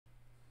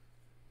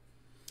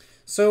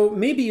So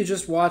maybe you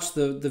just watched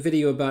the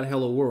video about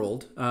Hello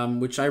World,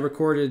 which I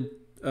recorded,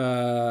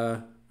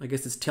 I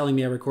guess it's telling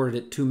me I recorded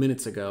it 2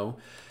 minutes ago.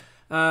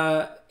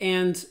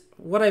 And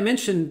what I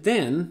mentioned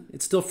then,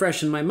 it's still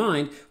fresh in my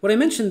mind, what I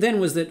mentioned then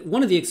was that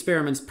one of the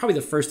experiments, probably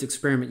the first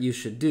experiment you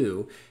should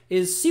do,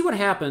 is see what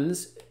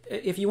happens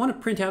if you want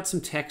to print out some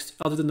text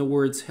other than the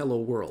words Hello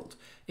World.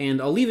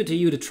 And I'll leave it to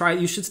you to try.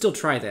 You should still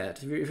try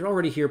that. If you're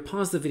already here,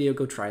 pause the video,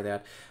 go try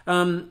that.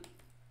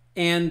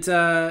 And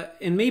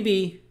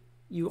maybe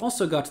you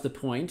also got to the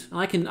point,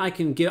 I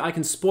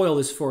can spoil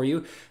this for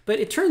you, but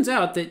it turns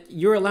out that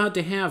you're allowed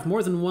to have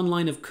more than one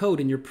line of code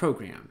in your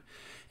program.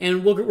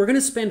 And we're going to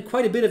spend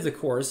quite a bit of the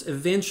course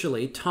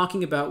eventually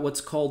talking about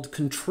what's called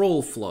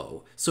control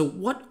flow. So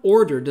what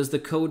order does the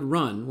code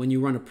run when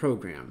you run a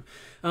program?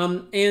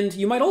 And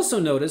you might also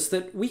notice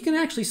that we can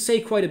actually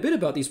say quite a bit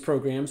about these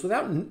programs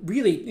without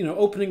really,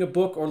 opening a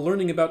book or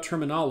learning about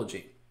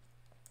terminology.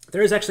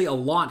 There is actually a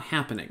lot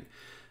happening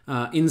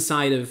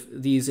inside of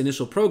these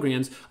initial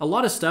programs, a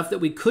lot of stuff that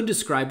we could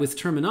describe with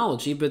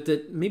terminology, but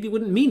that maybe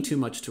wouldn't mean too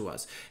much to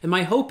us. And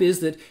my hope is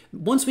that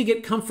once we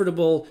get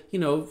comfortable,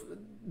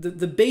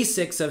 the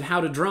basics of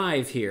how to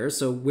drive here,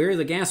 so where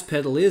the gas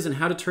pedal is and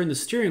how to turn the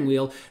steering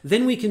wheel,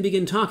 then we can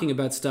begin talking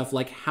about stuff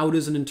like how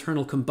does an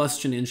internal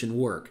combustion engine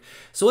work.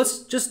 So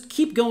let's just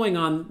keep going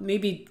on,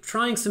 maybe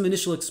trying some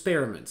initial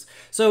experiments.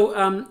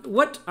 So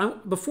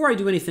before I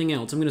do anything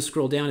else, I'm going to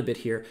scroll down a bit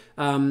here.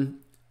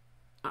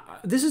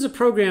 This is a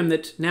program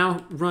that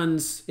now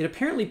runs, it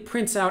apparently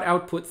prints out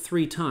output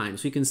 3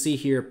 times. So you can see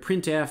here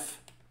printf,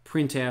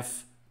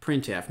 printf,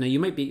 printf. Now you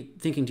might be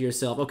thinking to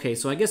yourself, okay,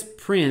 so I guess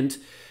print,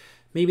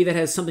 maybe that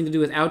has something to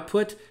do with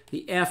output.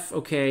 The F,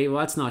 okay, well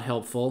that's not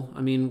helpful. I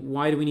mean,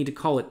 why do we need to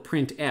call it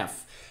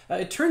printf?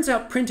 It turns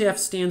out printf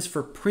stands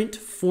for print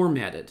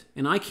formatted,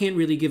 and I can't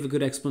really give a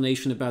good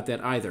explanation about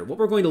that either. What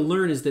we're going to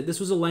learn is that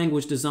this was a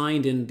language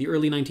designed in the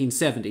early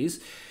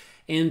 1970s,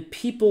 and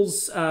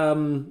people's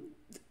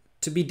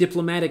to be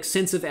diplomatic,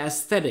 sense of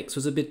aesthetics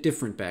was a bit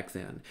different back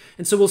then.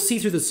 And so we'll see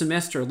through the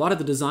semester a lot of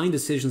the design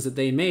decisions that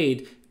they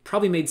made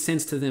probably made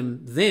sense to them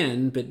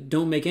then, but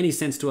don't make any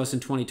sense to us in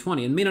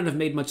 2020, and may not have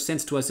made much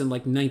sense to us in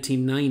like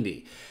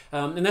 1990.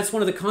 And that's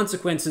one of the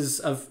consequences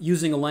of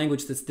using a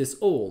language that's this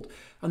old.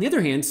 On the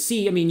other hand,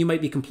 C, you might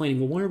be complaining,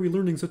 well, why are we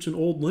learning such an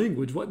old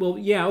language? Well,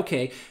 yeah,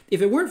 okay.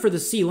 If it weren't for the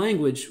C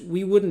language,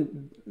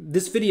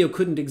 this video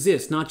couldn't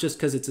exist, not just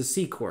because it's a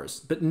C course,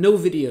 but no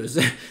videos.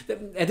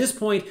 At this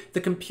point,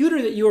 the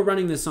computer that you are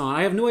running this on,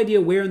 I have no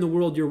idea where in the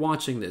world you're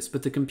watching this,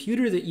 but the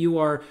computer that you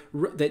are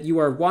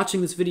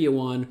watching this video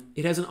on,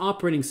 it has an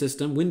operating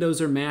system,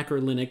 Windows or Mac or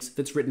Linux,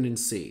 that's written in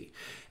C.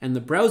 And the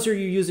browser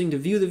you're using to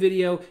view the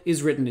video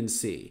is written in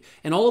C.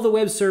 And all of the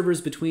web servers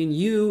between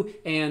you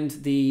and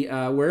the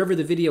wherever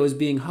the video is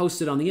being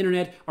hosted on the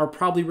internet are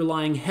probably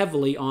relying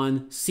heavily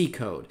on C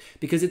code,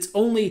 because it's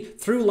only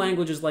through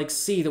languages like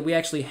C that we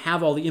actually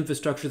have all the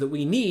infrastructure that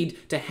we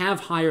need to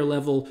have higher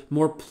level,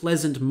 more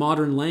pleasant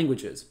modern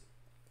languages.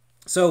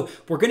 So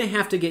we're going to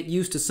have to get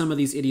used to some of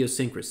these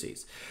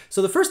idiosyncrasies.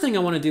 So the first thing I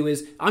want to do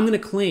is I'm going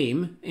to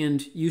claim,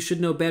 and you should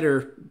know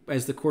better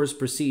as the course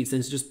proceeds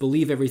than to just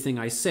believe everything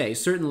I say.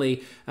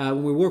 Certainly,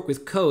 when we work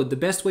with code, the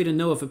best way to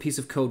know if a piece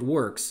of code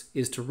works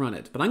is to run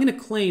it. But I'm going to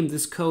claim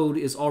this code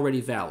is already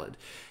valid.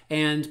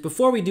 And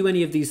before we do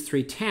any of these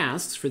 3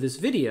 tasks for this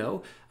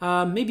video,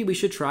 maybe we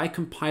should try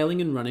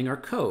compiling and running our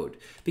code.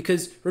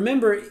 Because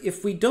remember,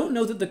 if we don't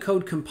know that the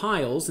code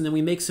compiles and then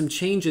we make some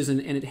changes and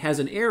it has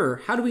an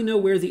error, how do we know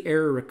where the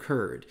error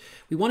occurred?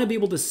 We want to be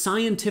able to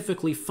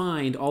scientifically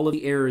find all of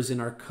the errors in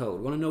our code.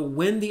 We want to know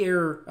when the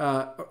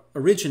error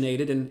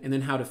originated and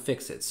then how to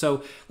fix it.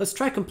 So let's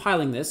try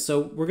compiling this. So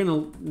we're going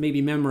to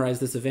maybe memorize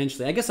this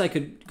eventually. I guess I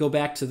could go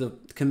back to the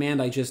command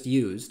I just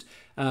used,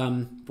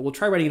 but we'll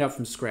try writing it out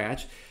from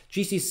scratch.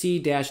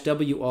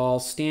 gcc-wall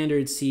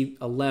standard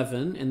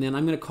C11, and then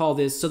I'm going to call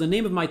this, so the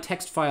name of my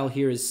text file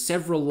here is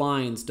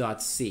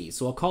severallines.c,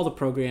 so I'll call the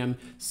program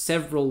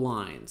several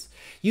lines.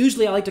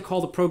 Usually I like to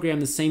call the program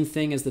the same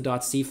thing as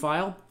the .c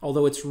file,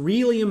 although it's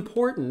really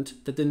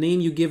important that the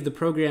name you give the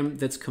program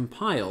that's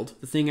compiled,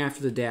 the thing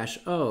after the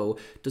 -o,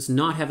 does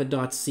not have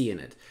a .c in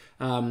it.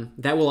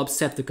 That will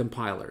upset the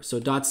compiler.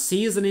 So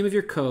 .c is the name of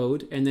your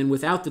code, and then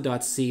without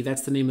the .c,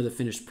 that's the name of the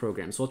finished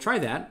program. So I'll try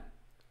that.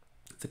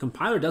 If the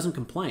compiler doesn't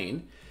complain,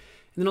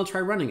 and then I'll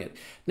try running it.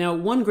 Now,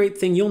 one great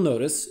thing you'll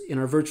notice in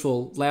our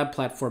virtual lab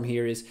platform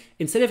here is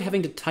instead of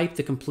having to type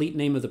the complete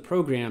name of the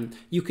program,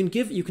 you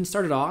can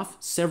start it off,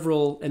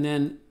 several, and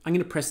then I'm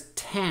going to press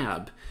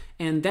tab.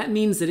 And that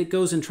means that it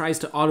goes and tries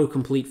to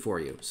autocomplete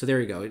for you. So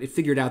there you go. It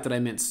figured out that I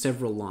meant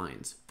several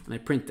lines, and I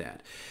print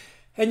that.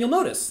 And you'll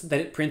notice that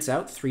it prints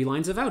out 3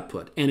 lines of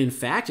output. And in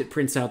fact, it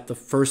prints out the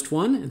first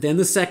one, then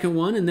the second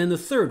one, and then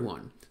the third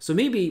one. So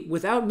maybe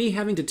without me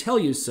having to tell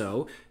you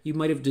so, you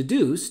might have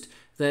deduced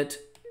that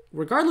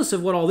regardless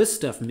of what all this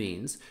stuff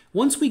means,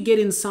 once we get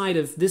inside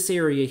of this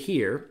area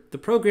here, the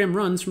program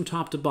runs from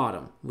top to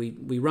bottom.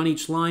 We run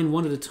each line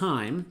one at a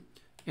time,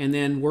 and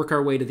then work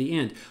our way to the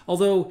end.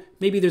 Although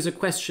maybe there's a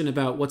question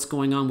about what's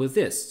going on with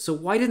this. So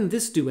why didn't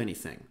this do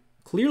anything?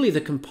 Clearly,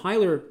 the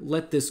compiler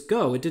let this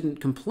go. It didn't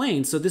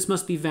complain, so this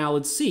must be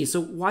valid C.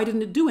 So why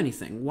didn't it do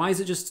anything? Why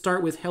does it just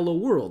start with hello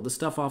world, the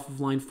stuff off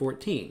of line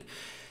 14?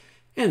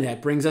 And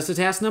that brings us to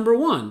task number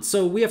 1.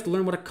 So we have to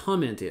learn what a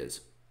comment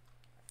is.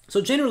 So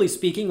generally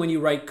speaking, when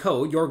you write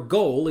code, your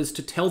goal is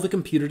to tell the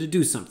computer to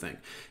do something.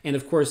 And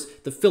of course,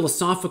 the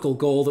philosophical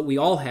goal that we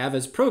all have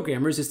as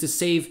programmers is to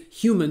save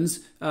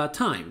humans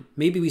time.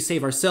 Maybe we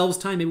save ourselves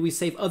time, maybe we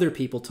save other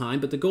people time,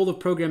 but the goal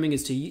of programming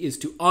is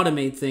to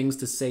automate things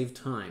to save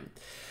time.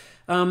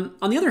 On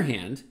the other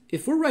hand,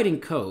 if we're writing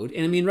code,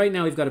 and I mean right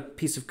now we've got a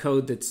piece of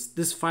code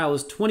this file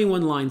is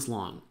 21 lines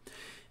long.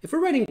 If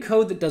we're writing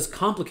code that does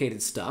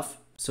complicated stuff,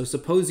 so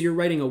suppose you're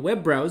writing a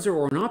web browser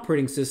or an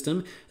operating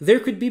system, there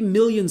could be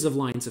millions of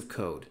lines of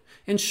code.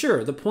 And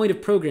sure, the point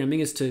of programming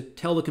is to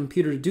tell the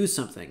computer to do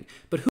something.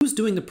 But who's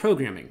doing the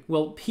programming?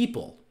 Well,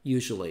 people,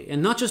 usually,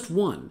 and not just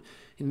one.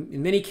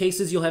 In many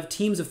cases, you'll have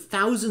teams of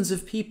thousands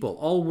of people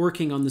all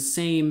working on the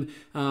same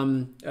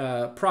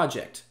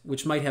project,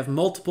 which might have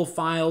multiple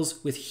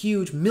files with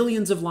huge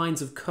millions of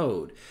lines of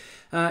code.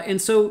 And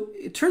so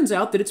it turns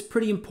out that it's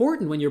pretty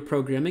important when you're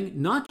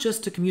programming, not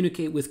just to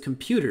communicate with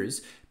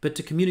computers, but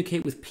to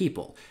communicate with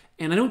people.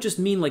 And I don't just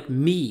mean like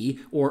me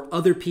or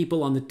other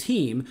people on the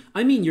team,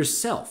 I mean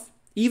yourself.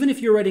 Even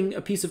if you're writing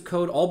a piece of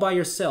code all by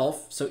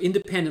yourself, so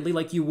independently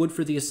like you would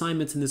for the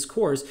assignments in this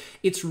course,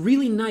 it's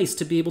really nice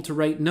to be able to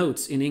write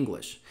notes in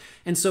English.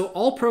 And so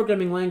all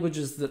programming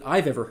languages that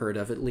I've ever heard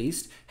of, at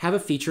least, have a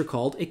feature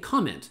called a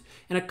comment.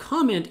 And a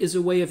comment is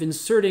a way of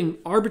inserting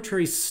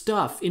arbitrary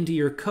stuff into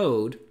your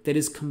code that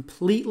is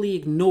completely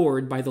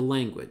ignored by the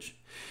language.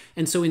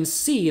 And so in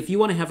C, if you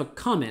want to have a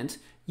comment,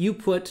 you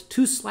put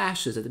 2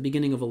 slashes at the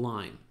beginning of a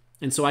line.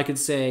 And so I could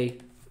say,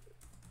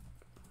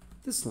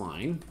 this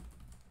line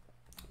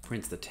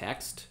prints the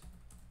text,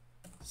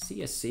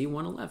 CSC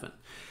 111.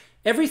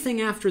 Everything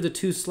after the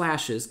 2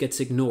 slashes gets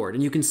ignored,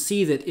 and you can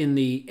see that in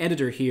the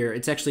editor here,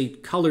 it actually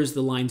colors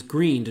the lines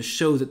green to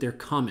show that they're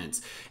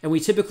comments. And we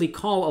typically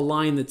call a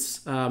line that's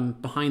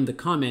behind the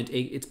comment,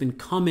 it's been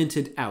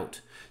commented out.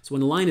 So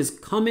when a line is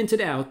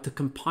commented out, the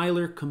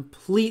compiler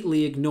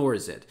completely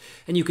ignores it.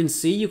 And you can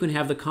see you can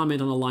have the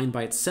comment on a line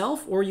by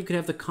itself, or you could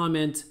have the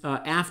comment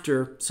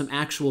after some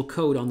actual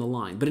code on the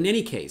line. But in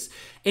any case,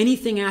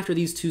 anything after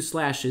these 2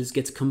 slashes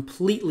gets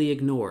completely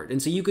ignored.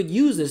 And so you could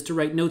use this to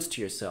write notes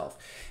to yourself.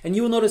 And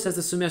you will notice as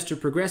the semester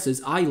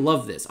progresses, I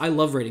love this. I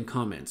love writing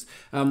comments.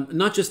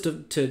 Not just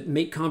to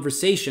make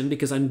conversation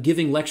because I'm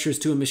giving lectures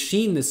to a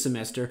machine this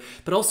semester,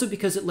 but also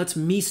because it lets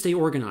me stay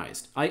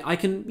organized. I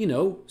can,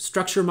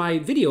 structure my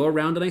video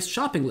around a nice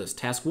shopping list.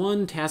 Task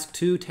 1, Task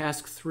 2,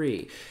 Task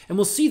 3. And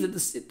we'll see that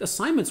the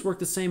assignments work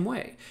the same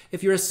way.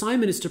 If your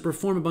assignment is to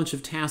perform a bunch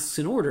of tasks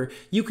in order,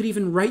 you could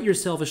even write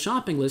yourself a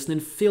shopping list and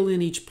then fill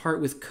in each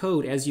part with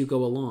code as you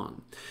go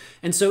along.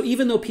 And so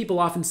even though people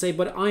often say,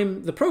 but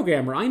I'm the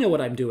programmer, I know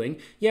what I'm doing.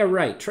 Yeah,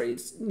 right.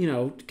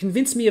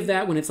 Convince me of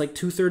that when it's like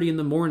 2:30 in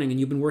the morning and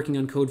you've been working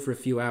on code for a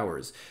few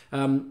hours.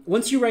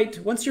 Once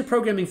you're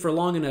programming for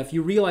long enough,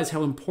 you realize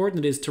how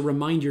important it is to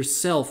remind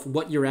yourself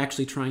what you're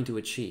actually trying to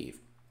achieve.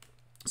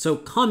 So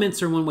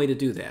comments are one way to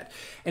do that.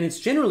 And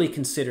it's generally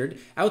considered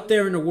out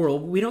there in the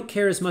world, we don't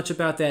care as much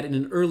about that in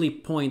an early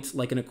point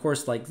like in a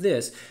course like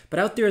this, but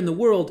out there in the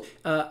world,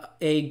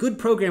 a good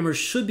programmer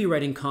should be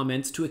writing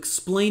comments to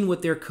explain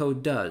what their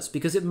code does,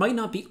 because it might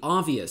not be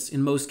obvious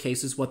in most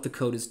cases what the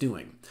code is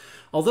doing.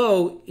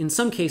 Although in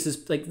some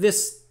cases, like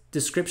this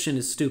description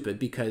is stupid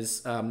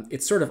because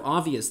it's sort of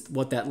obvious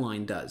what that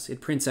line does. It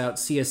prints out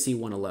CSC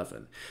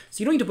 111. So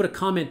you don't need to put a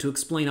comment to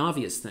explain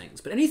obvious things,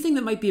 but anything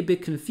that might be a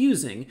bit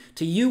confusing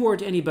to you or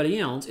to anybody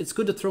else, it's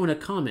good to throw in a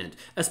comment,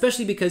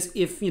 especially because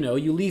if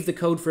you leave the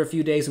code for a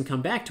few days and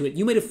come back to it,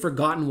 you might have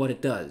forgotten what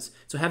it does.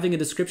 So having a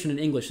description in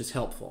English is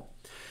helpful.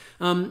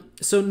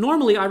 So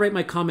normally I write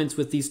my comments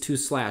with these 2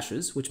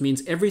 slashes, which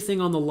means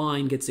everything on the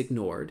line gets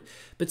ignored.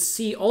 But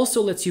C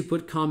also lets you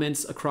put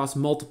comments across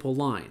multiple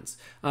lines.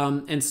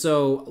 And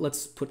so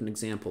let's put an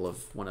example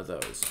of one of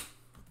those.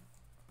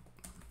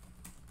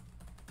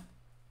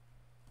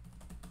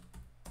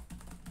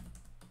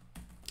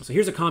 So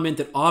here's a comment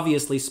that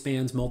obviously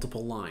spans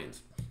multiple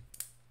lines.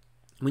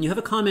 When you have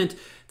a comment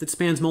that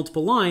spans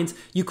multiple lines,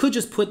 you could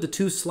just put the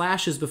 2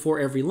 slashes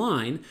before every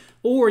line,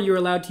 or you're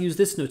allowed to use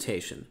this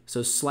notation.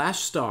 So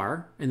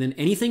 /*, and then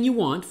anything you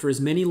want for as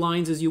many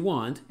lines as you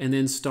want, and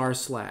then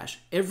 */.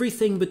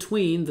 Everything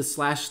between the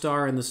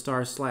 /* and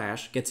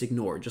the * gets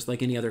ignored, just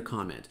like any other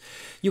comment.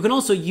 You can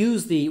also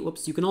use the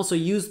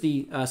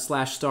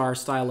 /*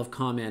 style of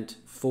comment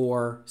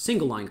for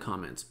single line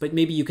comments, but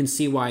maybe you can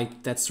see why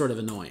that's sort of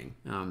annoying.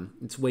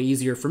 It's way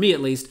easier, for me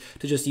at least,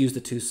 to just use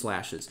the 2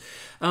 slashes.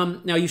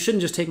 Now you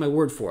shouldn't just take my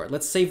word for it.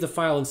 Let's save the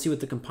file and see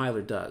what the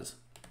compiler does.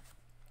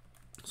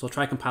 So I'll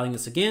try compiling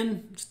this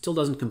again. It still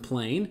doesn't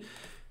complain.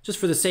 Just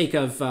for the sake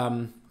of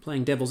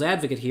playing devil's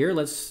advocate here,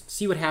 let's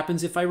see what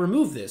happens if I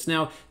remove this.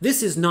 Now,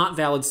 this is not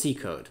valid C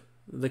code.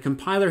 The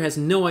compiler has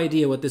no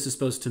idea what this is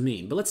supposed to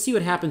mean, but let's see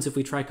what happens if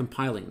we try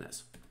compiling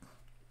this.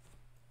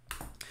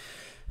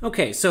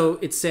 Okay, so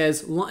it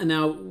says,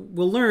 now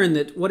we'll learn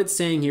that what it's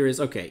saying here is,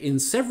 okay, in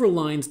several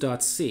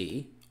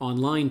lines.c, on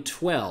line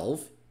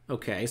 12,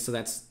 okay, so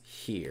that's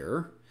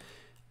here,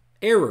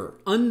 error,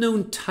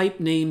 unknown type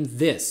name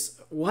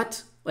this.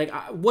 What? Like,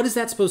 what is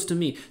that supposed to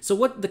mean? So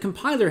what the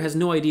compiler has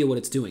no idea what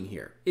it's doing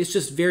here. It's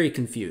just very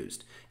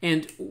confused.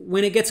 And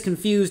when it gets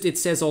confused, it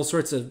says all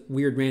sorts of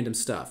weird random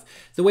stuff.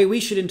 The way we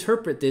should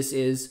interpret this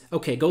is,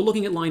 okay, go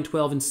looking at line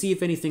 12 and see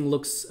if anything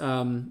looks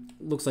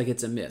like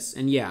it's amiss.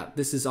 And yeah,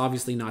 this is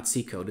obviously not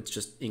C code, it's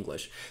just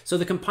English. So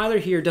the compiler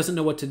here doesn't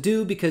know what to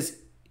do because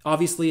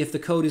obviously if the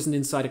code isn't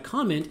inside a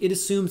comment, it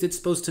assumes it's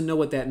supposed to know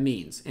what that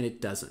means, and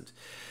it doesn't.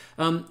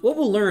 What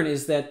we'll learn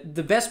is that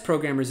the best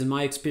programmers, in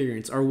my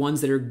experience, are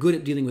ones that are good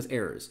at dealing with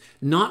errors,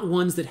 not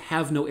ones that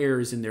have no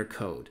errors in their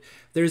code.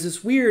 There's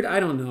this weird, I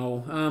don't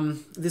know,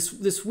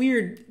 this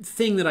weird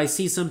thing that I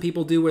see some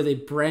people do where they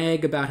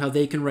brag about how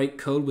they can write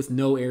code with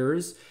no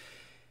errors.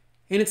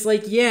 And it's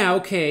like, yeah,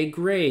 okay,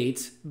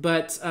 great,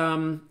 but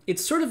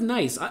it's sort of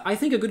nice. I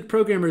think a good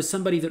programmer is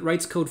somebody that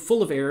writes code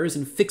full of errors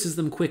and fixes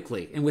them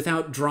quickly and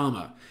without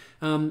drama.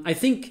 I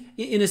think,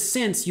 in a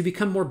sense, you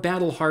become more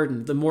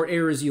battle-hardened the more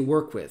errors you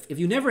work with. If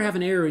you never have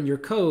an error in your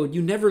code,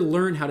 you never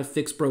learn how to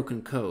fix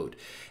broken code.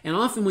 And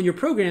often when you're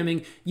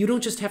programming, you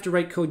don't just have to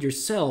write code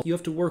yourself, you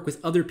have to work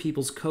with other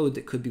people's code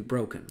that could be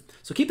broken.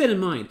 So keep that in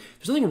mind.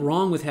 There's nothing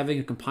wrong with having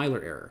a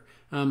compiler error.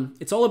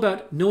 It's all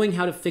about knowing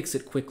how to fix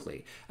it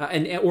quickly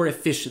or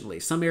efficiently.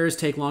 Some errors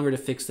take longer to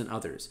fix than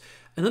others.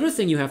 Another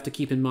thing you have to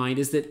keep in mind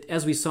is that,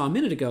 as we saw a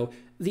minute ago,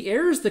 the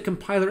errors the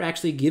compiler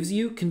actually gives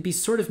you can be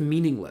sort of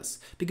meaningless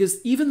because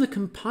even the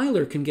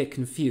compiler can get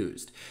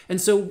confused. And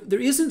so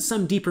there isn't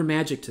some deeper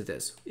magic to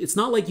this. It's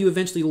not like you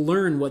eventually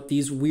learn what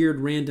these weird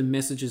random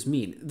messages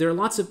mean. There are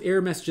lots of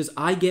error messages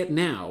I get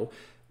now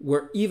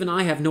where even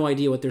I have no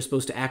idea what they're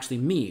supposed to actually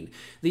mean.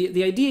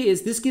 The idea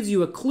is this gives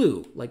you a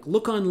clue, like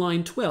look on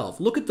line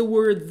 12, look at the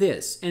word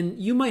this, and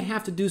you might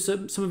have to do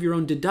some of your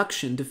own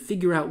deduction to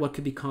figure out what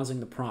could be causing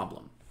the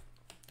problem.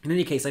 In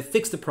any case, I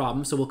fixed the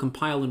problem, so we'll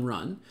compile and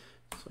run.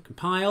 So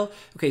compile.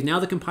 Okay, now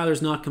the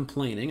compiler's not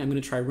complaining. I'm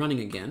going to try running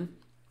again.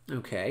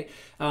 Okay,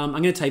 I'm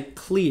going to type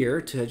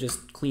clear to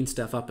just clean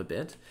stuff up a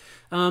bit.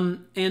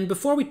 And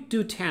before we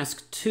do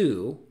task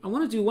 2, I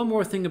want to do one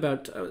more thing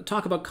about,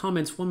 talk about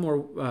comments one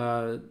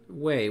more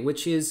way,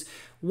 which is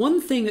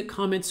one thing that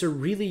comments are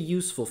really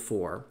useful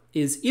for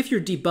is if you're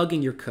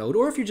debugging your code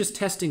or if you're just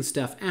testing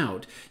stuff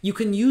out, you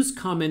can use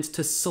comments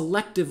to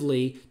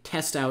selectively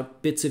test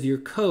out bits of your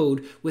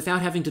code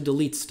without having to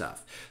delete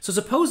stuff. So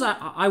suppose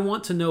I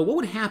want to know what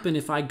would happen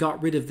if I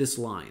got rid of this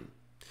line.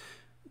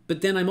 But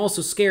then I'm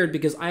also scared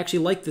because I actually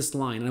like this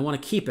line and I want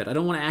to keep it. I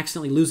don't want to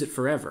accidentally lose it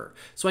forever.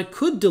 So I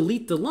could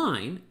delete the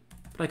line,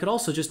 but I could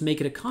also just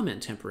make it a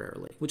comment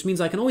temporarily, which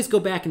means I can always go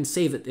back and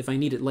save it if I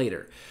need it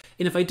later.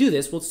 And if I do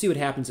this, we'll see what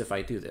happens if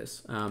I do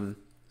this. So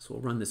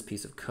we'll run this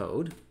piece of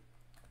code.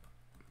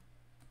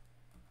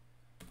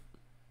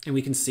 And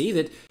we can see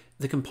that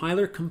the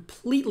compiler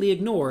completely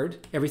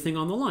ignored everything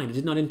on the line. It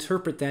did not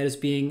interpret that as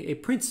being a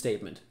print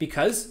statement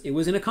because it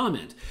was in a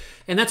comment.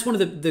 And that's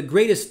one of the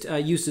greatest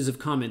uses of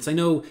comments. I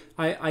know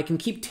I can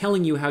keep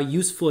telling you how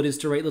useful it is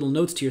to write little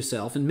notes to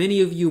yourself, and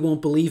many of you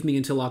won't believe me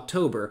until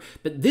October,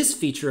 but this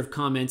feature of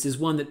comments is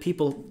one that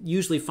people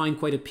usually find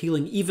quite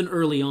appealing even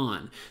early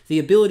on. The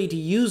ability to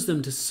use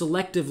them to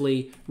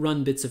selectively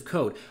run bits of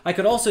code. I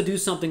could also do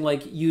something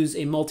like use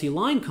a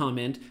multi-line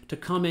comment to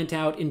comment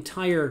out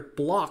entire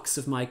blocks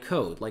of my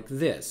code, like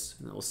this.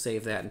 And we'll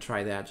save that and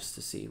try that just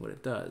to see what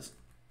it does.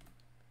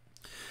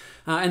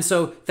 And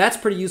so that's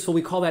pretty useful.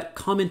 We call that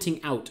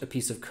commenting out a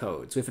piece of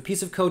code. So if a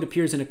piece of code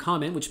appears in a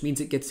comment, which means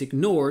it gets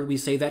ignored, we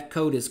say that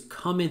code is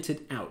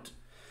commented out.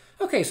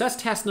 Okay, so that's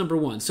task number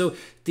 1. So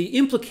the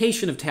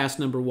implication of task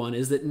number 1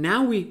 is that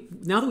now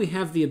that we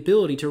have the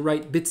ability to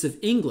write bits of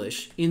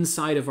English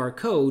inside of our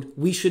code,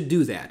 we should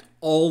do that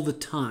all the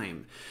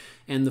time.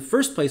 And the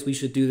first place we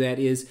should do that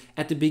is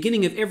at the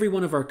beginning of every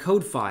one of our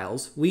code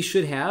files, we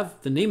should have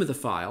the name of the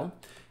file,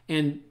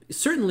 and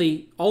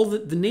certainly all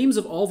the names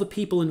of all the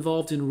people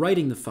involved in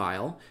writing the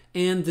file,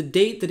 and the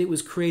date that it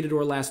was created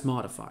or last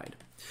modified.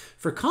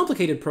 For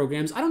complicated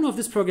programs, I don't know if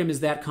this program is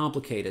that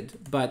complicated,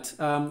 but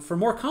for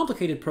more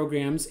complicated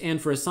programs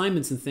and for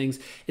assignments and things,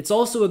 it's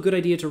also a good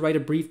idea to write a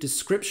brief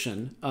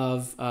description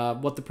of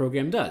what the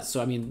program does. So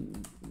I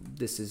mean,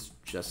 this is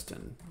just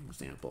an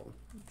example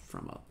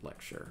from a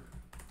lecture.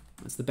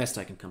 That's the best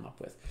I can come up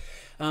with.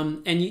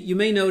 And you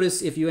may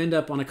notice if you end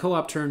up on a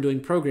co-op term doing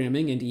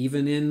programming, and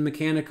even in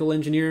mechanical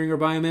engineering or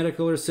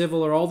biomedical or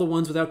civil or all the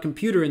ones without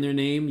computer in their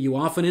name, you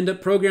often end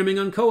up programming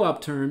on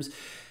co-op terms.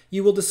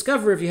 You will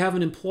discover if you have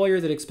an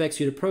employer that expects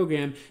you to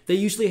program, they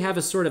usually have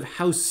a sort of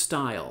house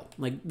style.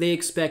 Like they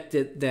expect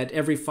that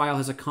every file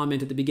has a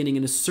comment at the beginning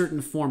in a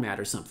certain format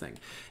or something.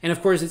 And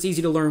of course, it's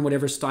easy to learn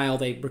whatever style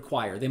they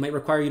require. They might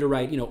require you to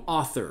write,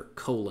 author,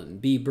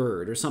 B.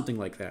 Bird, or something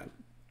like that.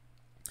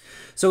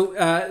 So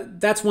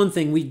that's one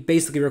thing we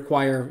basically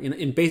require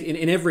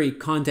in every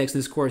context in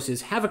this course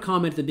is have a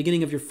comment at the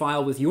beginning of your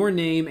file with your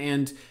name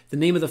and the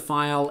name of the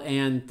file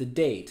and the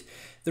date.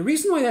 The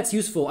reason why that's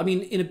useful, I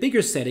mean, in a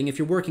bigger setting, if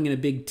you're working in a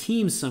big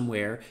team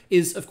somewhere,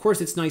 is of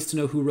course it's nice to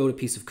know who wrote a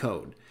piece of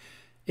code.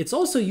 It's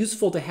also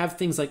useful to have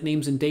things like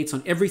names and dates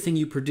on everything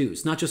you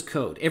produce, not just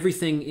code.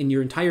 Everything in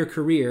your entire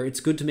career, it's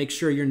good to make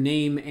sure your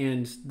name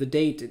and the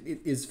date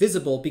is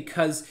visible,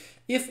 because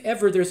if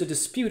ever there's a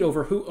dispute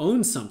over who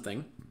owns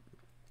something,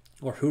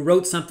 or who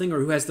wrote something, or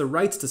who has the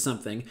rights to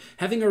something,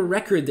 having a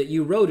record that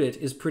you wrote it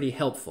is pretty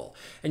helpful.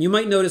 And you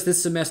might notice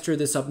this semester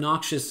this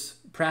obnoxious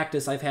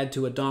practice I've had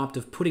to adopt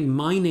of putting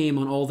my name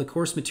on all the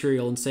course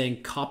material and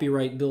saying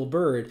copyright Bill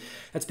Bird.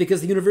 That's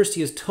because the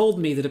university has told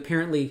me that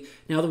apparently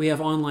now that we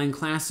have online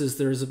classes,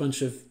 there's a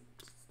bunch of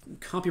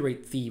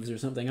copyright thieves or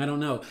something, I don't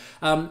know.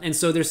 And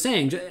so they're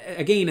saying,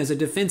 again, as a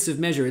defensive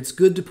measure, it's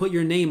good to put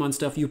your name on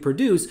stuff you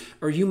produce,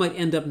 or you might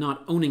end up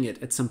not owning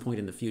it at some point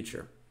in the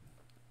future.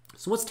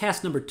 So what's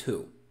task number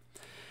 2?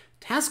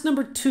 Task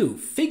number 2,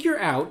 figure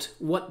out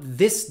what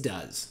this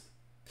does.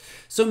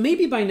 So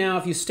maybe by now,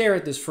 if you stare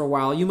at this for a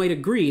while, you might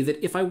agree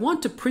that if I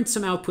want to print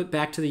some output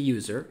back to the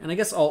user, and I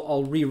guess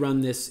I'll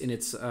rerun this in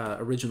its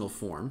original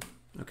form.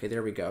 Okay,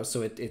 there we go.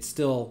 So it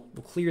still,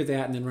 we'll clear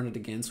that and then run it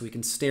again so we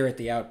can stare at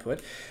the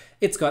output.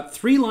 It's got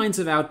 3 lines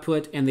of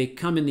output, and they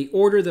come in the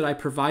order that I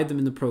provide them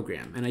in the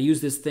program. And I use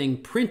this thing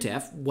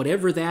printf,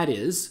 whatever that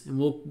is, and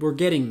we're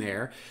getting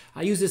there.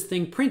 I use this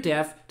thing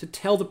printf to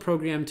tell the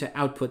program to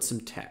output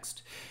some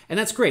text. And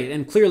that's great,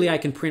 and clearly I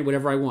can print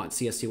whatever I want,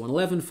 CSC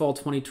 111, fall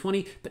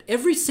 2020, but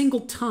every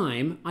single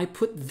time I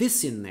put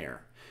this in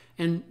there.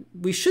 And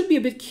we should be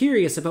a bit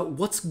curious about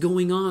what's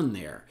going on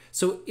there.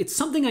 So it's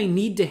something I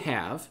need to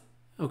have,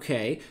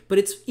 okay, but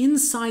it's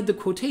inside the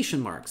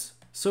quotation marks.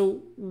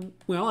 So,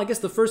 well, I guess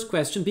the first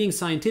question, being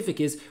scientific,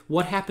 is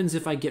what happens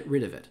if I get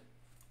rid of it?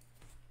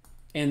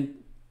 And,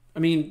 I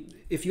mean,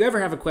 if you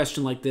ever have a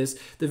question like this,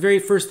 the very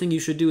first thing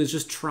you should do is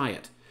just try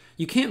it.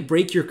 You can't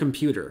break your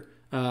computer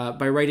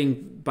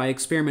by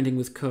experimenting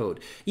with code.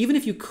 Even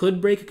if you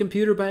could break a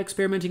computer by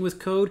experimenting with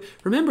code,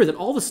 remember that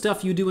all the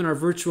stuff you do in our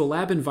virtual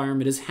lab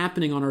environment is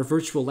happening on our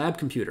virtual lab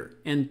computer,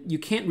 and you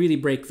can't really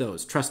break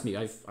those. Trust me,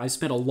 I've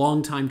spent a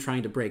long time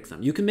trying to break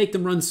them. You can make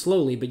them run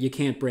slowly, but you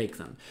can't break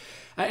them.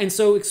 And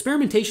so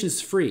experimentation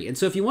is free. And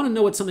so if you want to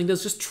know what something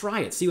does, just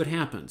try it, see what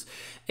happens.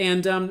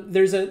 And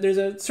there's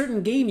a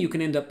certain game you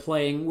can end up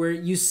playing where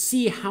you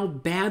see how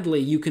badly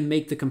you can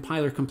make the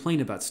compiler complain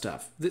about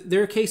stuff.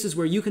 There are cases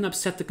where you can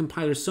upset the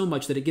compiler so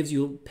much that it gives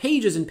you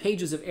pages and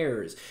pages of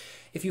errors.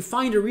 If you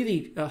find a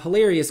really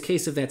hilarious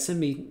case of that, send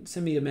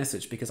me a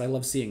message, because I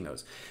love seeing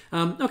those.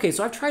 Okay,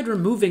 so I've tried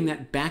removing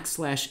that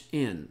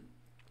 \n.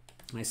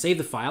 I save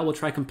the file. We'll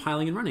try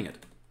compiling and running it.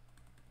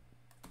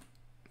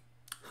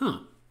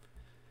 Huh.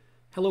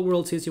 Hello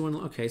world CSC 1.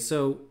 Okay,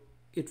 so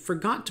it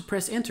forgot to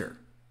press enter.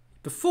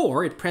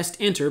 Before, it pressed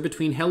enter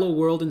between hello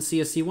world and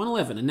CSC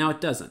 111, and now it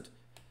doesn't.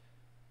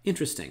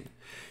 Interesting.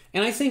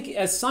 And I think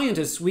as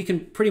scientists, we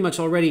can pretty much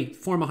already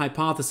form a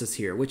hypothesis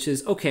here, which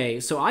is, okay,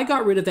 so I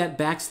got rid of that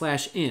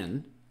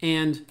 \n,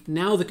 and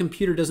now the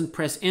computer doesn't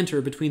press enter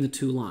between the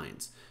 2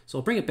 lines. So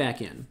I'll bring it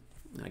back in.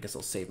 I guess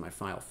I'll save my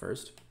file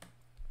first.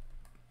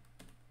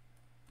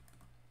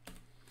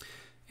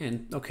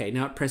 And okay,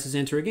 now it presses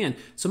enter again.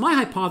 So my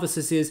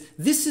hypothesis is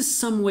this is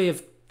some way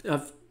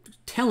of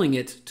telling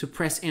it to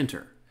press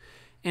enter.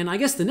 And I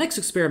guess the next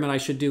experiment I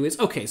should do is,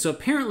 okay, so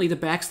apparently the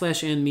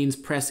 \n means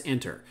press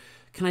enter.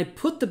 Can I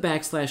put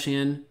the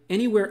 \n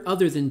anywhere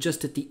other than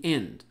just at the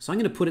end? So I'm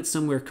going to put it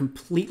somewhere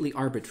completely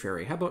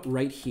arbitrary. How about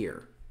right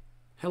here?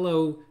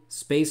 Hello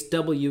space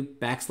W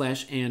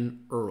 \n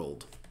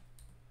Earled.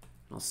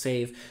 I'll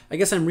save. I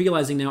guess I'm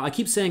realizing now, I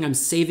keep saying I'm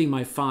saving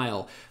my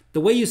file. The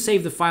way you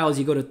save the file is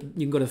you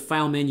can go to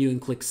File menu and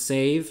click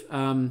Save.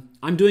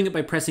 I'm doing it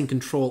by pressing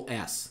Control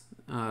S.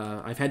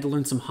 I've had to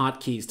learn some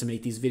hotkeys to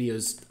make these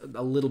videos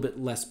a little bit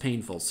less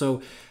painful.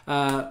 So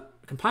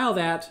compile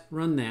that,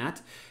 run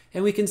that,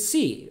 and we can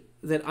see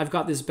that I've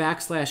got this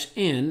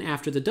 \n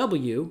after the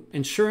W,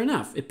 and sure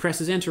enough, it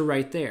presses enter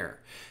right there.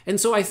 And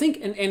so I think,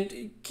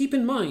 and keep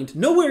in mind,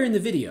 nowhere in the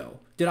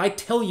video did I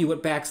tell you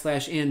what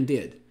 \n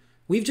did.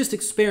 We've just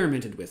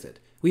experimented with it.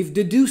 We've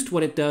deduced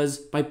what it does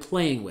by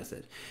playing with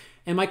it.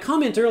 And my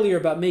comment earlier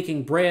about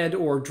making bread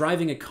or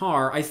driving a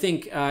car, I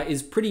think,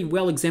 is pretty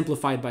well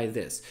exemplified by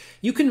this.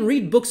 You can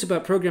read books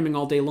about programming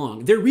all day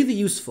long. They're really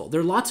useful.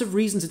 There are lots of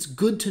reasons it's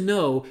good to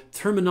know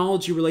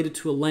terminology related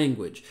to a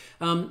language.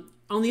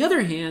 On the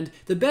other hand,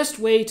 the best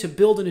way to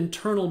build an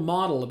internal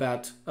model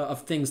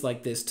of things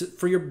like this,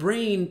 for your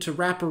brain to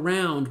wrap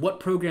around what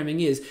programming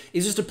is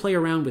just to play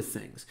around with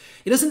things.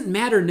 It doesn't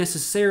matter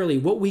necessarily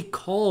what we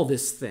call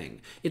this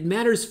thing. It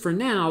matters for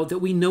now that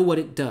we know what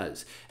it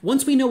does.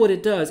 Once we know what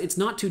it does, it's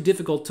not too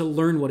difficult to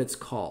learn what it's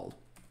called.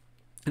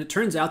 And it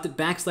turns out that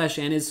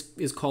 \n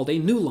is called a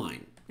new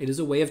line. It is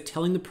a way of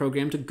telling the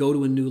program to go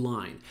to a new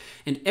line.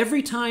 And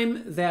every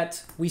time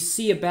that we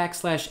see a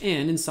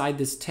 \n inside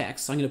this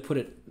text, so I'm going to put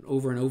it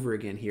over and over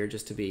again here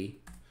just to be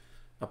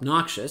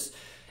obnoxious.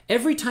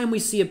 Every time we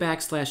see a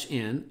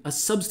 \n, a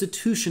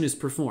substitution is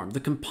performed. The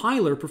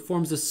compiler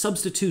performs a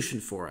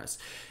substitution for us.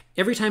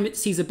 every time it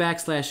sees a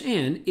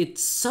 /n, it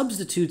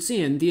substitutes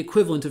in the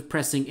equivalent of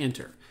pressing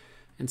enter.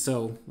 And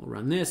so we'll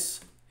run this,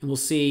 and we'll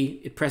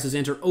see it presses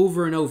enter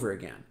over and over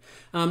again.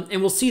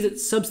 And we'll see that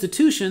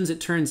substitutions,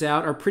 it turns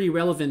out, are pretty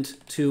relevant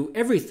to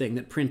everything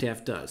that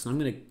printf does. And I'm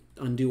going to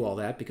undo all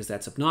that because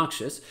that's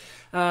obnoxious.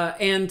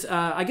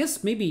 I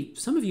guess maybe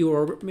some of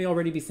you may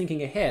already be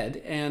thinking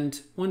ahead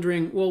and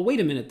wondering, well, wait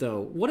a minute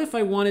though. What if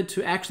I wanted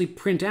to actually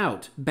print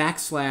out /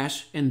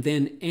 and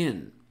then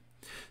n?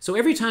 So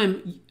every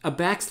time a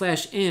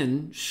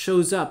 /n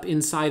shows up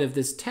inside of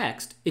this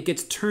text, it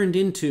gets turned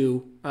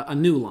into a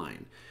new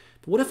line.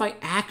 But what if I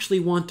actually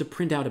want to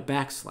print out a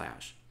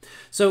 /?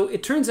 So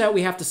it turns out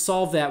we have to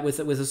solve that with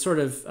a sort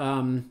of,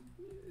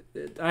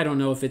 I don't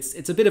know if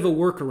it's a bit of a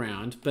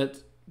workaround,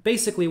 but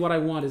basically what I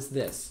want is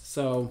this.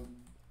 So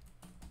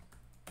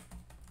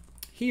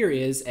here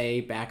is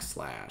a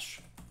 /.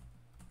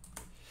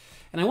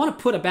 And I want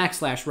to put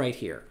a / right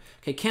here.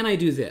 Okay, can I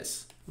do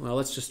this? Well,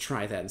 let's just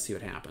try that and see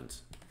what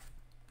happens.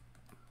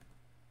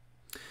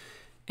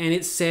 And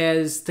it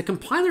says the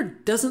compiler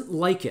doesn't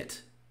like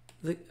it.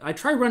 I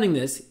try running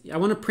this. I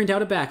want to print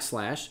out a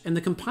 /, and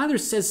the compiler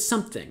says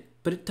something,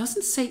 but it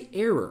doesn't say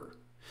error.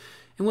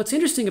 And what's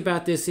interesting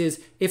about this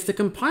is if the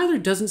compiler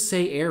doesn't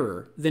say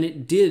error, then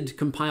it did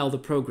compile the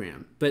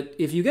program. But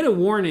if you get a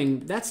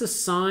warning, that's a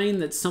sign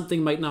that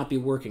something might not be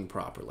working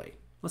properly.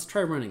 Let's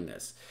try running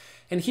this.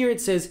 And here it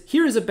says,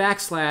 here is a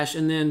 /,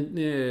 and then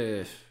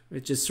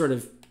it just sort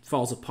of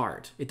falls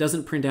apart. It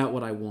doesn't print out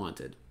what I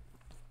wanted.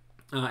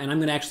 And I'm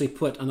going to actually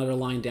put another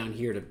line down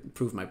here to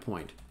prove my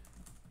point.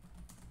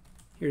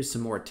 Here's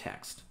some more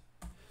text.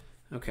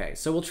 Okay,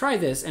 so we'll try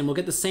this and we'll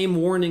get the same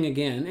warning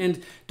again.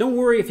 And don't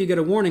worry if you get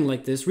a warning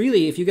like this.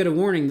 Really, if you get a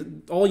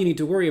warning, all you need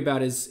to worry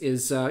about is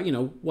you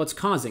know, what's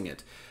causing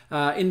it.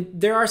 And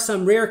there are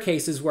some rare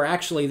cases where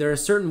actually there are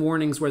certain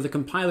warnings where the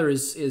compiler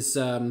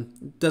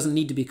doesn't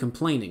need to be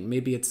complaining.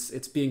 Maybe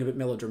it's being a bit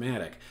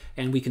melodramatic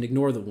and we can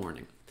ignore the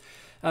warning.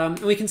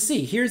 And we can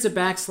see here's a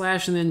 /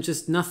 and then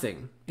just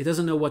nothing. It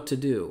doesn't know what to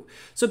do.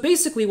 So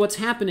basically what's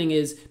happening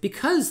is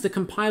because the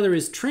compiler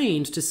is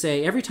trained to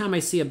say every time I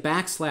see a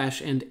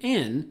 / and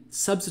n,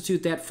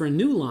 substitute that for a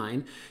new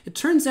line, it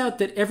turns out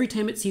that every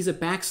time it sees a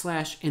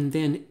 / and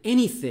then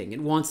anything,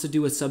 it wants to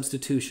do a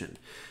substitution.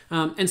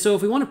 And so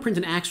if we want to print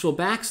an actual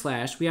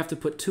 /, we have to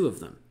put two of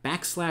them,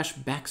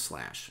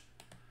 //.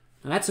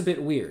 Now that's a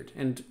bit weird.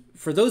 And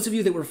for those of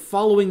you that were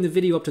following the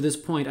video up to this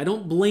point, I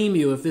don't blame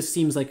you if this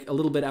seems like a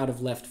little bit out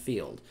of left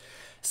field.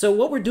 So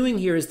what we're doing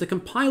here is the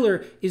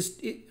compiler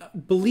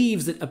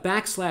believes that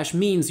a /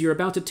 means you're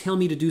about to tell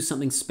me to do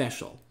something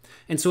special.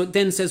 And so it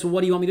then says, well,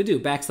 what do you want me to do?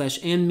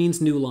 /n means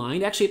new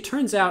line. Actually, it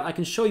turns out, I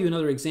can show you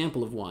another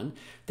example of one.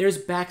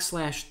 There's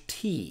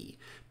 /t.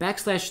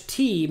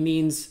 /t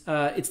means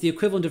it's the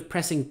equivalent of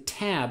pressing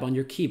tab on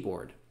your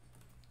keyboard.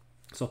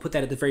 So I'll put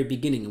that at the very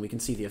beginning and we can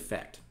see the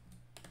effect.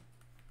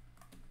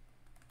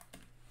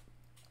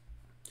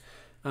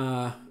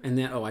 And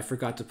then, oh, I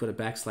forgot to put a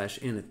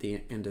 /n at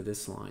the end of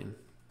this line.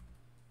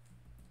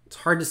 It's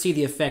hard to see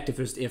the effect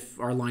if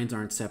our lines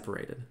aren't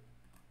separated.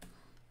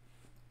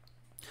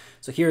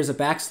 So here's a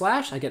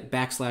 /, I get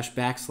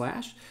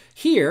 //.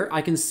 Here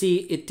I can see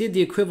it did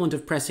the equivalent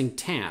of pressing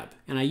tab,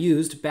 and I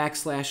used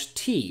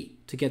 /t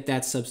to get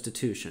that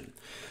substitution.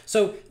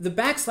 So the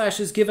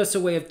 /s give us a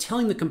way of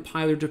telling the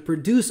compiler to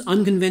produce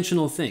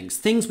unconventional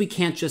things we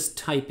can't just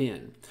type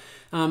in.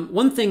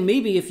 One thing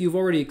maybe if you've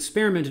already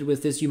experimented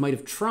with this you might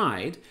have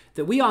tried,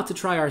 that we ought to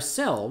try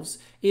ourselves,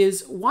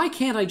 is why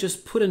can't I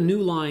just put a new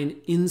line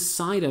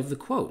inside of the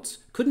quotes?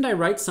 Couldn't I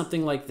write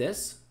something like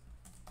this?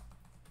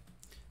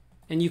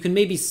 And you can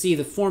maybe see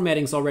the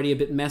formatting's already a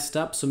bit messed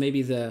up, so maybe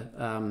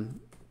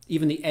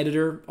even the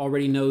editor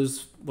already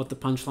knows what the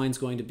punchline's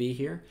going to be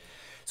here.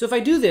 So if I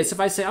do this, if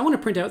I say I want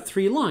to print out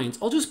 3 lines,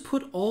 I'll just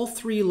put all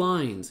 3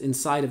 lines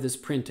inside of this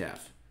printf.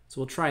 So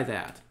we'll try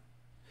that.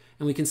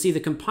 And we can see the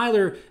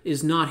compiler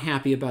is not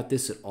happy about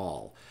this at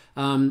all.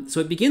 So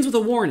it begins with a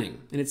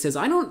warning, and it says,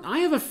 I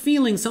have a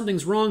feeling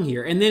something's wrong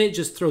here, and then it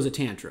just throws a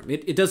tantrum.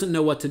 It doesn't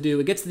know what to do.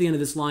 It gets to the end of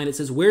this line, it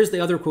says, where's the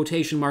other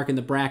quotation mark in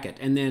the bracket?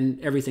 And then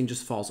everything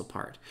just falls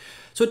apart.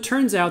 So it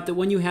turns out that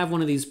when you have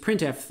one of these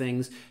printf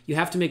things, you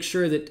have to make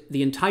sure that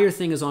the entire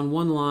thing is on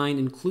one line,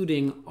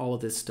 including all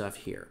of this stuff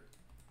here.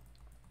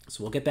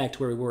 So we'll get back to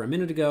where we were a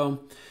minute ago.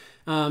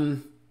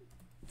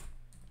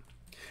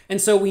 And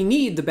so we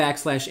need the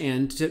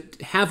 /n to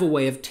have a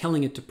way of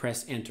telling it to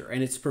press enter,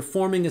 and it's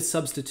performing a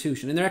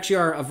substitution. And there actually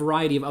are a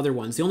variety of other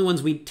ones. The only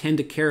ones we tend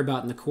to care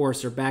about in the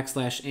course are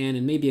 /n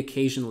and maybe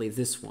occasionally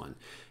this one.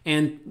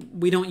 And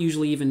we don't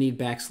usually even need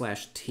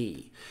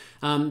 /t.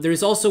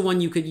 There's also one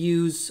you could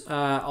use,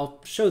 I'll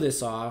show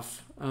this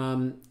off.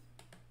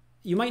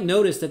 You might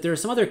notice that there are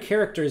some other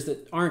characters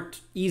that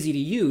aren't easy to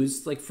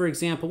use. Like for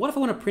example, what if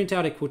I want to print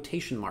out a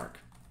quotation mark?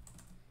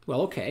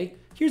 Well, okay,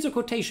 here's a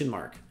quotation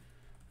mark.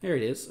 There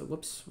it is.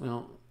 Whoops.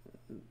 Well,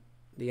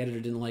 the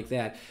editor didn't like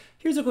that.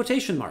 Here's a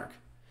quotation mark.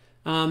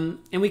 And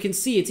we can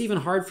see it's even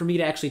hard for me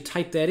to actually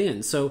type that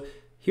in. So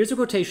here's a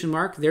quotation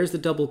mark. There's the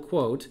double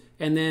quote.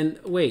 And then,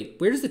 wait,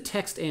 where does the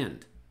text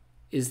end?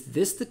 is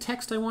this the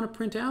text I want to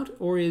print out,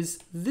 or is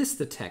this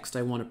the text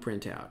I want to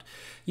print out?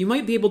 You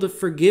might be able to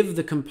forgive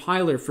the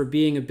compiler for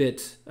being a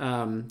bit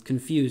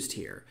confused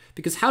here,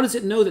 because how does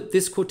it know that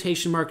this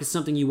quotation mark is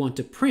something you want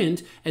to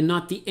print and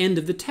not the end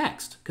of the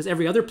text? Because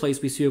every other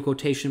place we see a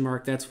quotation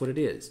mark, that's what it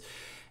is.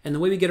 And the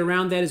way we get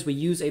around that is we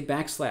use a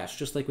backslash,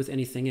 just like with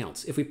anything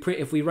else. If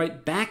we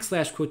write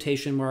backslash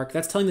quotation mark,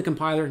 that's telling the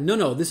compiler, no,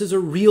 no, this is a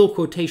real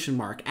quotation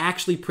mark.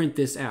 Actually print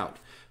this out.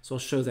 So I'll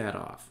show that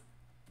off.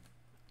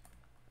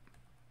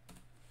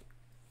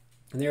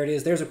 And there it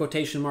is. There's a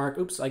quotation mark.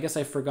 Oops, I guess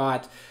I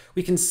forgot.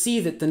 We can see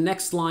that the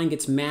next line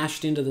gets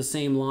mashed into the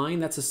same line.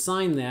 That's a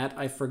sign that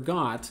I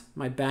forgot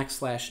my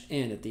backslash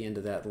n at the end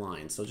of that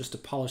line. So just to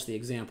polish the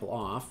example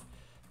off,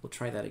 we'll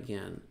try that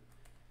again.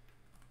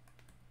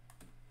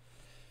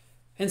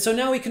 And so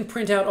now we can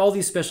print out all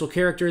these special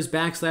characters,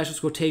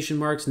 backslashes, quotation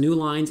marks, new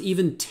lines,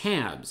 even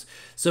tabs.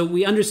 So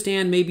we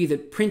understand maybe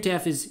that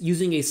printf is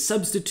using a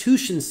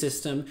substitution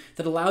system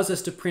that allows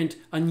us to print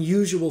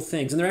unusual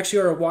things. And there actually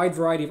are a wide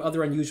variety of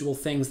other unusual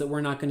things that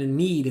we're not going to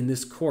need in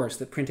this course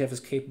that printf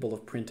is capable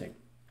of printing.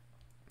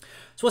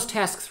 So what's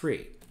task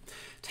 3?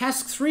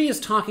 Task 3 is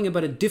talking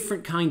about a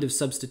different kind of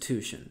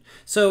substitution.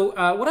 So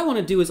what I want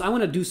to do is I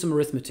want to do some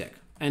arithmetic.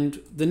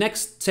 And the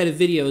next set of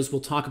videos will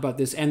talk about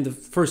this, and the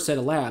first set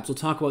of labs will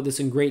talk about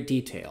this in great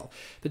detail.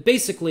 But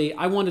basically,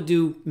 I want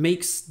to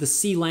make the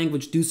C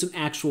language do some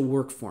actual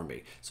work for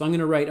me. So I'm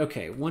going to write,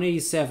 okay,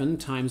 187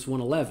 times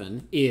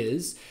 111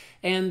 is,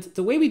 and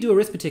the way we do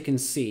arithmetic in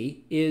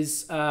C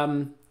is,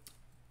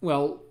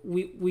 well,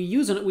 we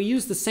use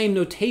the same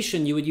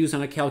notation you would use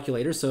on a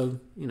calculator. So,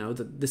 you know,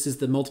 this is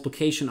the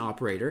multiplication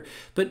operator.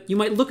 But you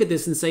might look at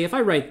this and say, if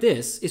I write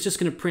this, it's just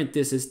going to print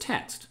this as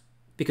text.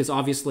 Because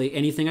obviously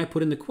anything I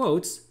put in the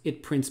quotes,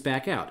 it prints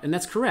back out. And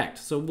that's correct.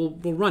 So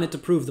we'll run it to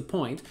prove the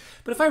point.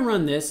 But if I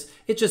run this,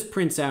 it just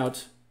prints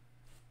out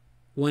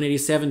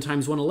 187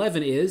 times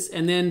 111 is,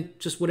 and then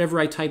just whatever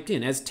I typed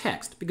in as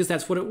text, because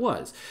that's what it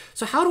was.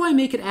 So how do I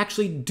make it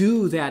actually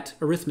do that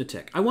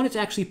arithmetic? I want it to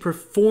actually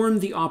perform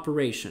the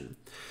operation.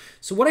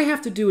 So what I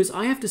have to do is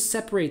I have to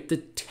separate the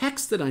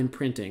text that I'm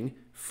printing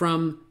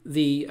from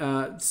the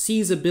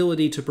C's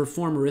ability to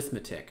perform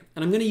arithmetic.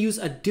 And I'm going to use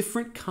a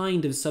different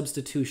kind of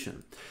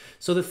substitution.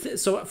 So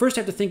first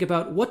I have to think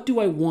about, what do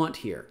I want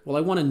here? Well,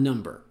 I want a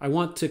number. I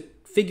want to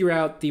figure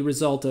out the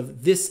result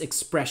of this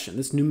expression,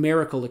 this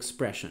numerical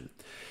expression.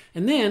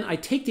 And then I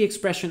take the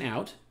expression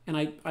out, and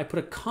I put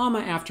a comma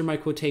after my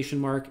quotation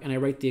mark, and I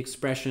write the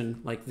expression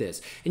like this.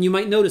 And you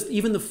might notice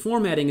even the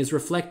formatting is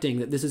reflecting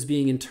that this is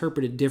being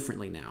interpreted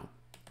differently now.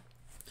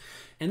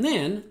 And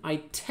then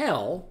I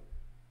tell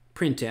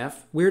printf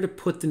where to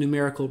put the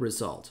numerical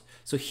result.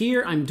 So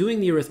here I'm doing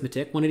the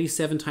arithmetic,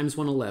 187 times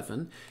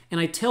 111, and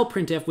I tell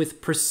printf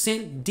with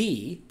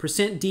 %d.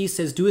 %d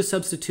says do a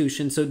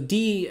substitution, so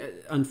d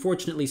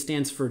unfortunately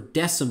stands for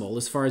decimal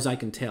as far as I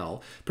can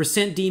tell.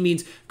 %d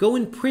means go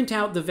and print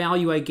out the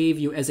value I gave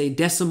you as a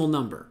decimal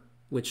number,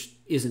 which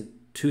isn't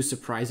too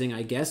surprising,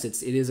 I guess.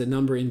 It is a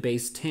number in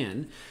base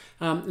 10.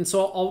 And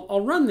so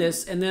I'll run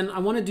this, and then I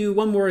want to do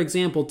one more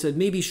example to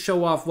maybe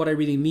show off what I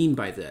really mean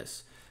by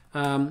this.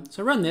 So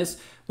I run this.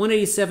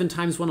 187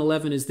 times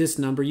 111 is this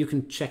number. You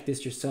can check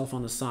this yourself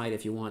on the side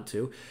if you want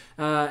to.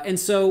 And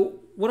so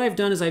what I've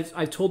done is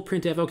I've told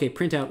printf, okay,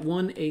 print out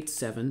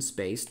 187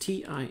 space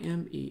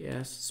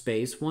TIMES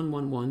space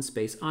 111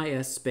 space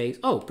IS space,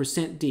 oh,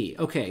 %d.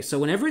 Okay, so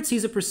whenever it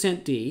sees a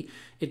 %d,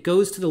 it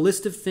goes to the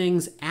list of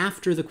things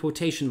after the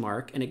quotation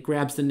mark and it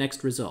grabs the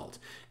next result.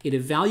 It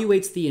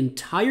evaluates the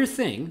entire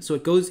thing, so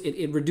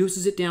it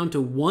reduces it down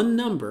to one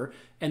number,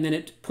 and then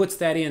it puts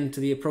that into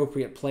the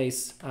appropriate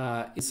place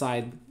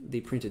inside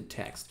the printed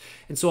text.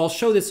 And so I'll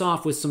show this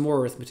off with some more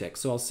arithmetic.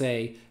 So I'll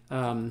say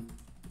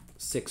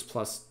 6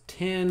 plus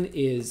 10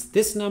 is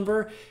this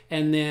number,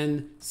 and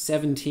then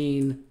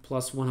 17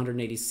 plus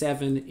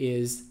 187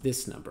 is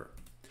this number.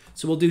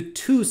 So we'll do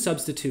two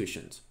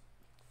substitutions.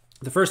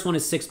 The first one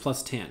is 6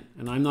 plus 10,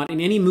 and I'm not in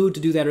any mood to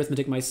do that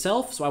arithmetic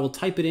myself, so I will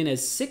type it in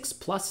as 6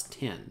 plus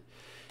 10.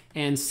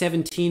 And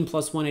 17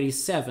 plus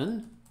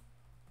 187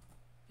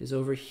 is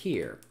over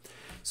here.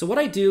 So what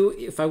I do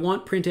if I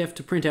want printf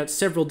to print out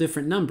several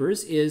different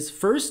numbers is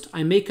first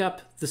I make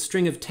up the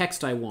string of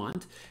text I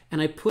want,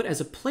 and I put as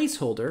a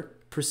placeholder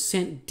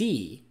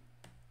 %d,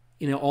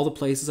 all the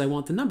places I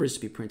want the numbers to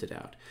be printed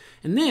out.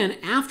 And then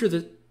after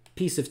the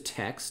piece of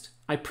text,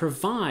 I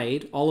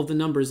provide all of the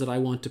numbers that I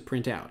want to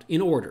print out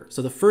in order.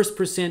 So the first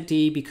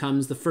 %d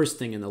becomes the first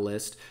thing in the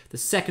list. The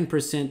second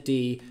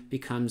 %d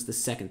becomes the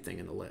second thing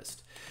in the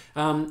list.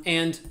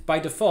 And by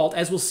default,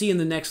 as we'll see in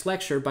the next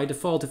lecture, by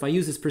default, if I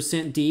use this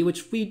 %d,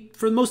 which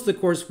for most of the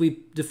course, we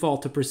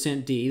default to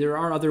 %d. There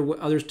are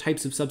other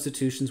types of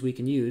substitutions we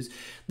can use.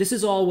 This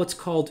is all what's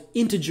called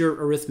integer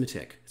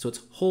arithmetic. So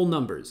it's whole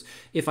numbers.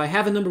 If I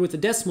have a number with a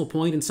decimal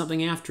point and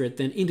something after it,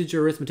 then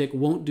integer arithmetic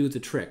won't do the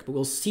trick. But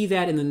we'll see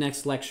that in the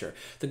next lecture.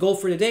 The goal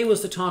for today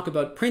was to talk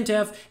about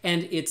printf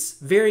and its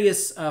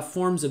various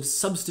forms of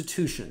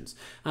substitutions.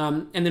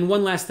 And then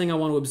one last thing I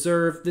want to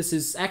observe. This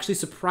is actually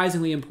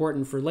surprisingly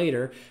important for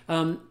later.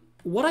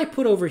 what I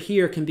put over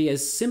here can be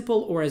as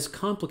simple or as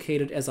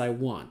complicated as I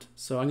want.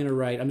 So I'm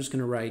just going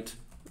to write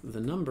the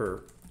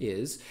number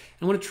is, and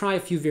I'm going to try a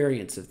few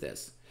variants of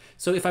this.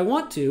 So if I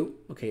want to,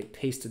 okay,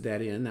 pasted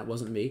that in, that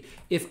wasn't me.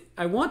 If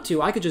I want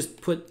to, I could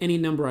just put any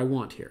number I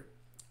want here.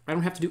 I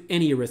don't have to do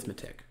any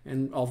arithmetic.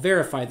 And I'll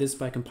verify this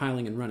by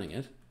compiling and running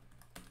it.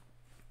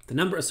 The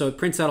number, so it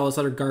prints out all this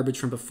other garbage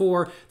from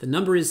before. The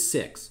number is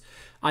 6.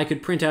 I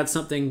could print out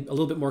something a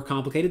little bit more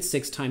complicated,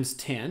 6 times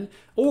 10,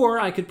 or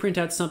I could print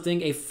out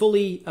something, a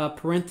fully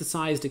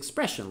parenthesized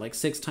expression, like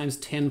 6 times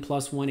 10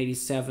 plus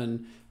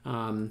 187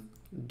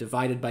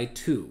 divided by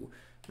 2.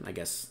 And I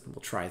guess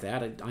we'll try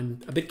that. I'm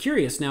a bit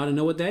curious now to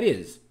know what that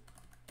is.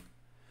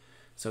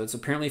 So it's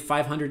apparently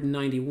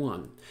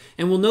 591.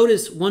 And we'll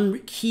notice one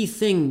key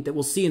thing that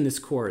we'll see in this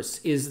course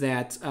is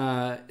that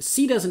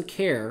C doesn't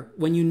care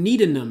when you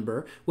need a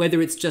number,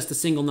 whether it's just a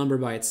single number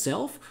by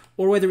itself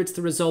or whether it's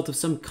the result of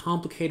some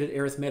complicated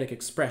arithmetic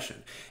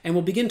expression. And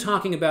we'll begin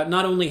talking about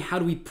not only how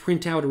do we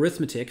print out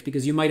arithmetic,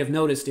 because you might have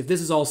noticed if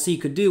this is all C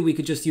could do, we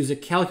could just use a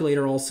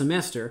calculator all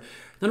semester.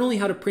 Not only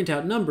how to print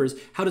out numbers,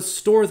 how to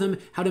store them,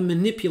 how to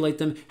manipulate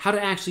them, how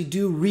to actually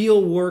do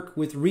real work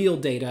with real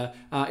data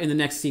in the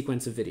next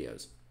sequence of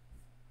videos.